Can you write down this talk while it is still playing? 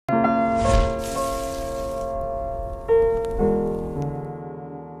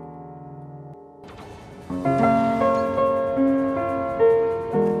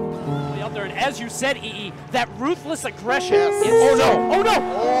said, EE, that ruthless aggression. Yes. Oh no! Oh no!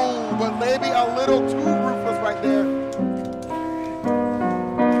 Oh, but maybe a little too ruthless right there.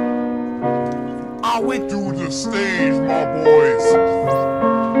 I went through the stage, my boys.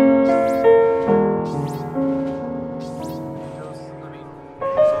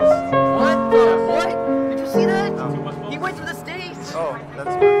 What? Did you see that? He went through the stage. Oh,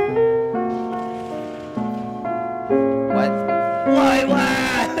 that's good. What?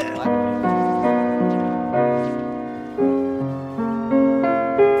 Lylat! What?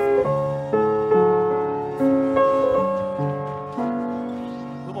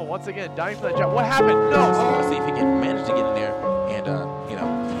 Lumo once again dying for that jump. What happened? No! So see if he can manage to get in there and, you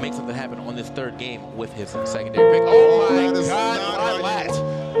know, make something happen on this third game with his secondary pick. Oh my God, Lylat.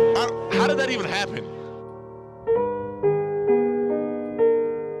 How did that even happen?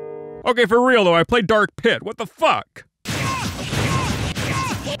 Okay, for real though, I played Dark Pit. What the fuck?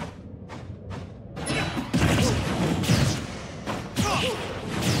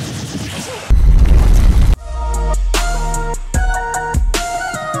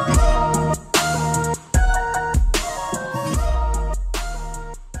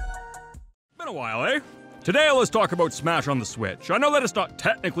 Been a while, eh? Today, let's talk about Smash on the Switch. I know that it's not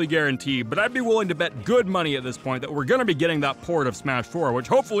technically guaranteed, but I'd be willing to bet good money at this point that we're gonna be getting that port of Smash 4, which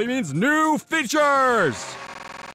hopefully means new features!